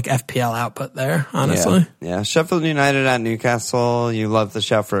of like FPL output there, honestly. Yeah. Sheffield United at Newcastle. You love the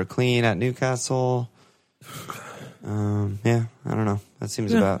shout for a clean at Newcastle. I don't know. That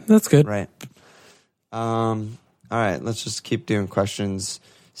seems about that's good. Right. All right, let's just keep doing questions.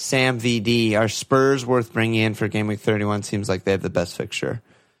 Sam VD, are Spurs worth bringing in for game week 31? Seems like they have the best fixture.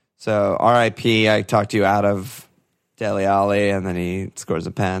 So RIP, I talked you out of Dele Alli, and then he scores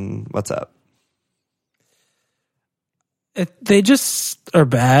a pen. What's up? They just are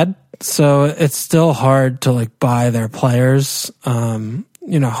bad, so it's still hard to like buy their players. Home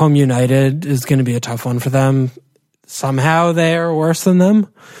United is going to be a tough one for them. Somehow they are worse than them.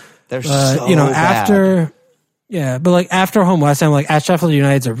 They're so bad. But like after home West Ham, like at Sheffield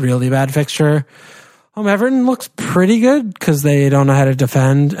United's a really bad fixture. Home Everton looks pretty good because they don't know how to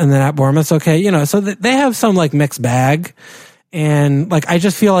defend, and then at Bournemouth, okay, so they have some like mixed bag. And like, I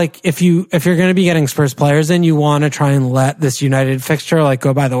just feel like if you're going to be getting Spurs players in, you want to try and let this United fixture like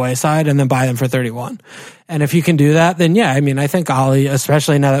go by the wayside and then buy them for 31. And if you can do that, then I mean, I think Ollie,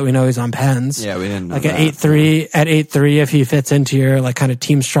 especially now that we know he's on pens. Yeah, we didn't know like that. At 8-3, if he fits into your like kind of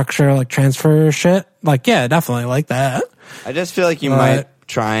team structure, like transfer shit, like, yeah, definitely like that. I just feel like you might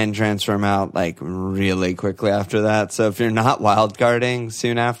try and transfer him out like really quickly after that. So if you're not wildcarding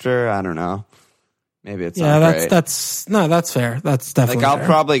soon after, I don't know. Maybe it's not great. That's fair. That's definitely I'll fair.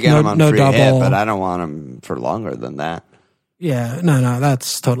 probably get him on free hit, but I don't want him for longer than that. Yeah, no,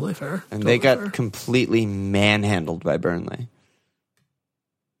 that's totally fair. And they got completely manhandled by Burnley.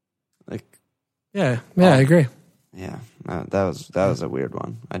 I agree. Yeah, that was a weird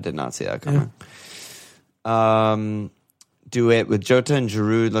one. I did not see that coming. Do it with Jota and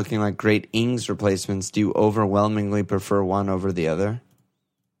Giroud looking like great Ings replacements. Do you overwhelmingly prefer one over the other?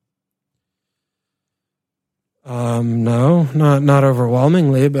 No, not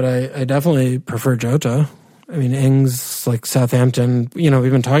overwhelmingly, but I definitely prefer Jota. I mean, Ings, like Southampton, we've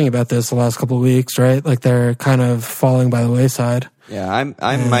been talking about this the last couple of weeks, right? Like they're kind of falling by the wayside. Yeah,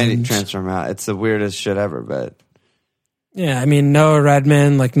 I might transfer him out. It's the weirdest shit ever, but yeah, I mean, no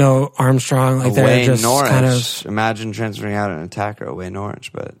Redmond, like no Armstrong, like away they're just Norwich. kind of. Imagine transferring out an attacker away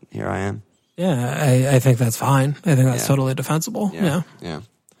Norwich, but here I am. Yeah, I think that's fine. I think that's totally defensible. Yeah.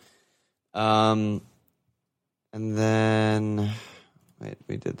 And then wait,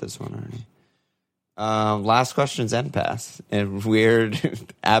 we did this one already. Last question's NPass. A weird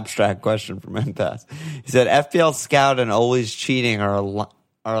abstract question from NPass. He said FPL Scout and Always Cheating are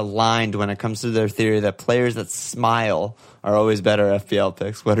aligned when it comes to their theory that players that smile are always better FPL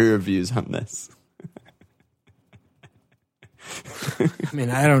picks. What are your views on this? I mean,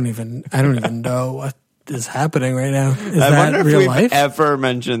 I don't even know what is happening right now. Is I that wonder if real we've life? ever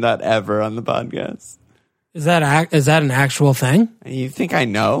mentioned that ever on the podcast. Is that an actual thing? You think I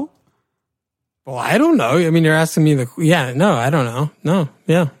know? Well, I don't know. I mean, you're asking me no, I don't know. No,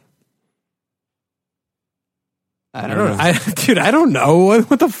 yeah. I don't know. Dude, I don't know.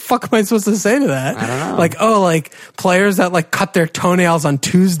 What the fuck am I supposed to say to that? I don't know. Like players that like cut their toenails on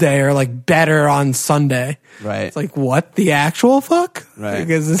Tuesday are like better on Sunday. Right. It's like, what the actual fuck? Right.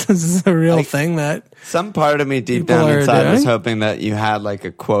 Because this is a real thing that some part of me deep down inside was hoping that you had like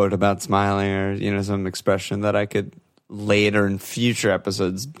a quote about smiling or, some expression that I could later in future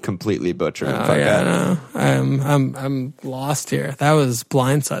episodes completely butcher and fuck out. No. I'm lost here. That was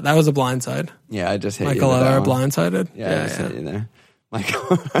blindside. That was a blindside. Yeah, I just hit Michael you with that Ower one. blindsided. Yeah, I just hit you there.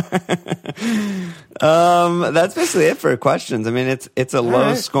 That's basically it for questions. I mean, it's a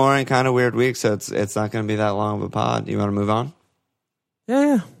low scoring kind of weird week, so it's not going to be that long of a pod. You want to move on?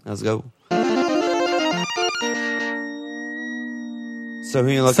 Yeah. Let's go. So who are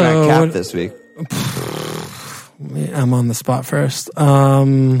you looking at cap this week? I'm on the spot first.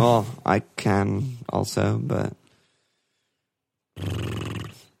 Well, I can also, but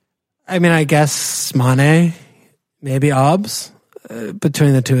I mean, I guess Mane, maybe Obbs,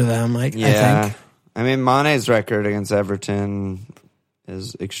 between the two of them. I think. I mean, Mane's record against Everton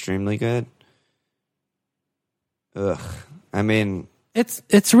is extremely good. Ugh. I mean,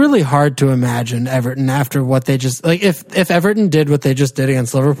 it's really hard to imagine Everton after what they just like. If Everton did what they just did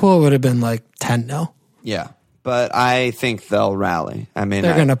against Liverpool, it would have been like 10-0. Yeah. But I think they'll rally. I mean,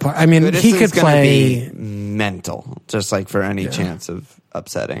 they're going to. I mean, he could play be mental, just like for any chance of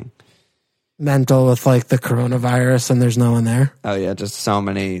upsetting. Mental with like the coronavirus, and there's no one there. Oh yeah, just so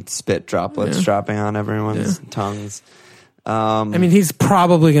many spit droplets dropping on everyone's tongues. I mean, he's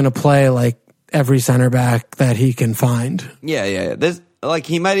probably going to play like every center back that he can find. Yeah. This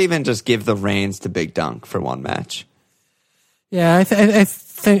he might even just give the reins to Big Dunk for one match. Yeah, I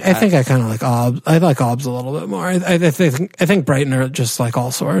think I kind of like Obbs. I like Obbs a little bit more. I think Brighton are just like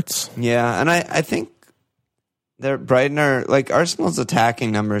all sorts. Yeah, and I think Brighton are like Arsenal's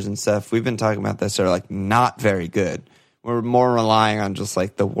attacking numbers and stuff. We've been talking about this are like not very good. We're more relying on just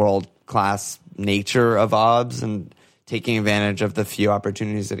like the world class nature of Obbs and taking advantage of the few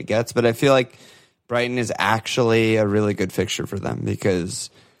opportunities that it gets. But I feel like Brighton is actually a really good fixture for them because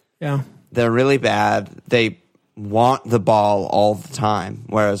they're really bad. They want the ball all the time,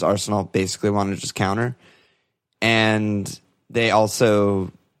 whereas Arsenal basically want to just counter. And they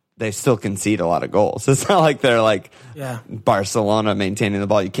still concede a lot of goals. It's not like they're like Barcelona maintaining the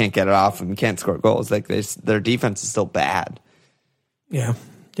ball. You can't get it off and can't score goals. Like their defense is still bad. Yeah.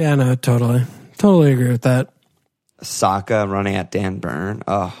 Yeah, no, totally agree with that. Saka running at Dan Burn.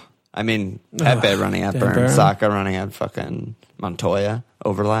 Oh, I mean, Pepe running at Burn. Saka running at fucking Montoya.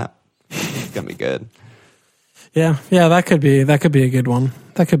 Overlap. It's going to be good. Yeah, that could be a good one.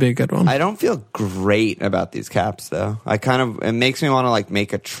 I don't feel great about these caps though. It makes me want to like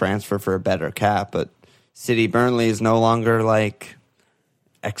make a transfer for a better cap, but City Burnley is no longer like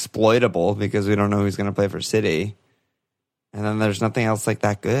exploitable because we don't know who's going to play for City. And then there's nothing else like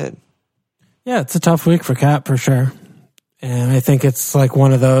that good. Yeah, it's a tough week for cap for sure. And I think it's like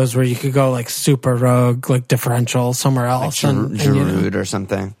one of those where you could go like super rogue, like differential somewhere else. Like Giroud or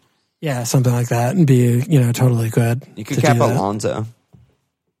something. Yeah, something like that, and be totally good. You could cap Alonso.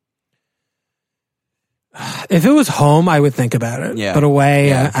 If it was home, I would think about it. Yeah, but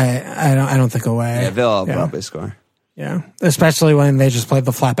away, I don't think away. Yeah, Villa will probably score. Yeah, especially when they just played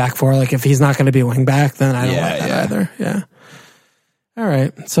the flat back four. Like if he's not going to be wing back, then I don't like that either. Yeah. All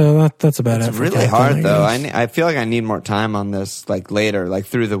right, so that's about it. It's for really captain, hard I though. guess. I feel like I need more time on this, like later, like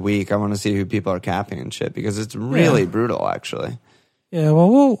through the week. I want to see who people are capping and shit because it's really brutal, actually. Yeah,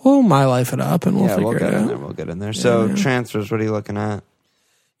 well, we'll my life it up and we'll figure get it in out. there. We'll get in there. So transfers, what are you looking at?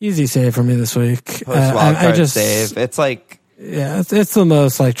 Easy save for me this week. Post wildcard save. It's like it's the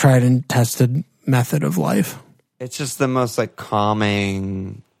most like tried and tested method of life. it's just the most like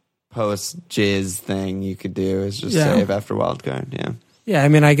calming post jizz thing you could do is just save after wildcard. Yeah. Yeah, I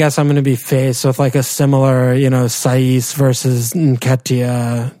mean, I guess I'm going to be faced with like a similar, Saiz versus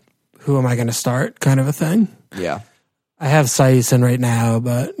Nketiah. Who am I going to start? Kind of a thing. Yeah. I have Saiz in right now,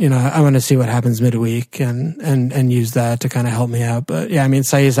 but I want to see what happens midweek and use that to kind of help me out. But yeah, I mean,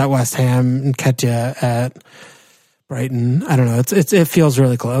 Saiz at West Ham, Nketiah at Brighton. I don't know. It feels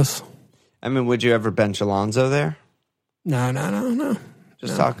really close. I mean, would you ever bench Alonso there? No.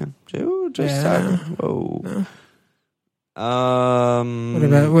 Just talking. Just talking. Whoa. No.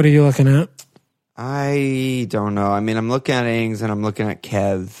 What are you looking at? I don't know. I mean, I'm looking at Ings and I'm looking at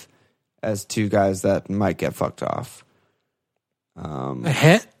Kev as two guys that might get fucked off. A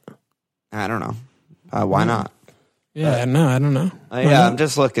hit? I don't know. Why not? Yeah, no, I don't know. I'm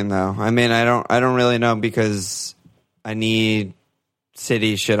just looking though. I mean, I don't really know because I need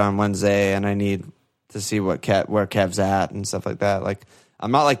City shit on Wednesday and I need to see where Kev's at and stuff like that. Like,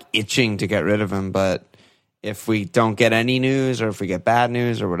 I'm not like itching to get rid of him, but if we don't get any news or if we get bad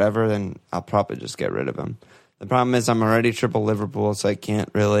news or whatever, then I'll probably just get rid of him. The problem is I'm already triple Liverpool, so I can't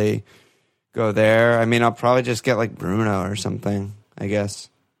really go there. I mean, I'll probably just get like Bruno or something, I guess.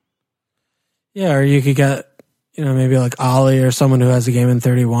 Yeah, or you could get, maybe like Ollie or someone who has a game in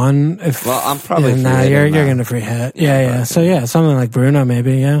 31. I'm probably you're going to free hit. Yeah. So yeah, something like Bruno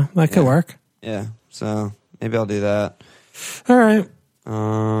maybe. Yeah, that could work. Yeah, so maybe I'll do that. All right.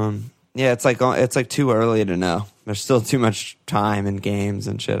 Yeah, it's like too early to know. There's still too much time and games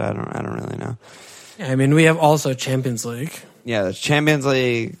and shit. I don't really know. Yeah, I mean, we have also Champions League. Yeah, there's Champions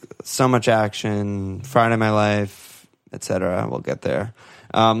League, so much action, Friday My Life, etc. We'll get there.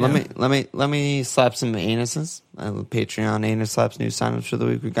 Let me slap some anuses. Patreon anus slaps new signups for the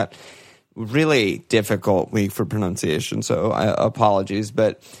week. We've got really difficult week for pronunciation, so apologies.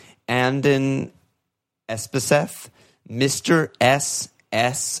 But Andon Espeseth, Mr.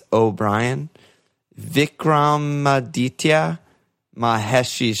 S. O'Brien, Vikramaditya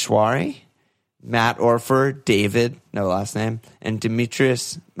Maheshwari, Matt Orford, David, no last name, and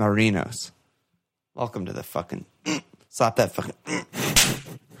Demetrius Marinos. Welcome to the fucking... Slap that fucking...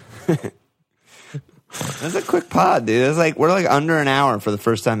 That's a quick pod, dude. It's like, we're like under an hour for the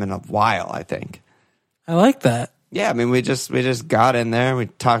first time in a while, I think. I like that. Yeah, I mean, we just got in there. We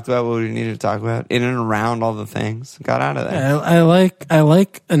talked about what we needed to talk about, in and around all the things. Got out of there. Yeah, I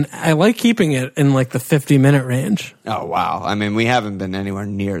like keeping it in like the 50-minute range. Oh wow! I mean, we haven't been anywhere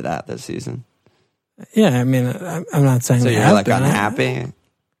near that this season. Yeah, I mean, I'm not saying so. We You're have like been. unhappy.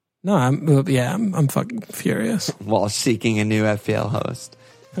 No, I'm fucking furious while seeking a new FPL host.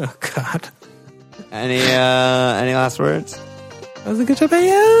 Oh God! Any last words? That was a good job,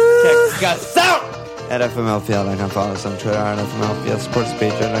 yeah. Check us out at FMLFPL.com. Follow us on Twitter at FMLFPL. Support us at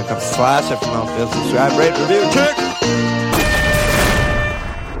Patreon.com/FMLFPL. Subscribe, rate, review, check.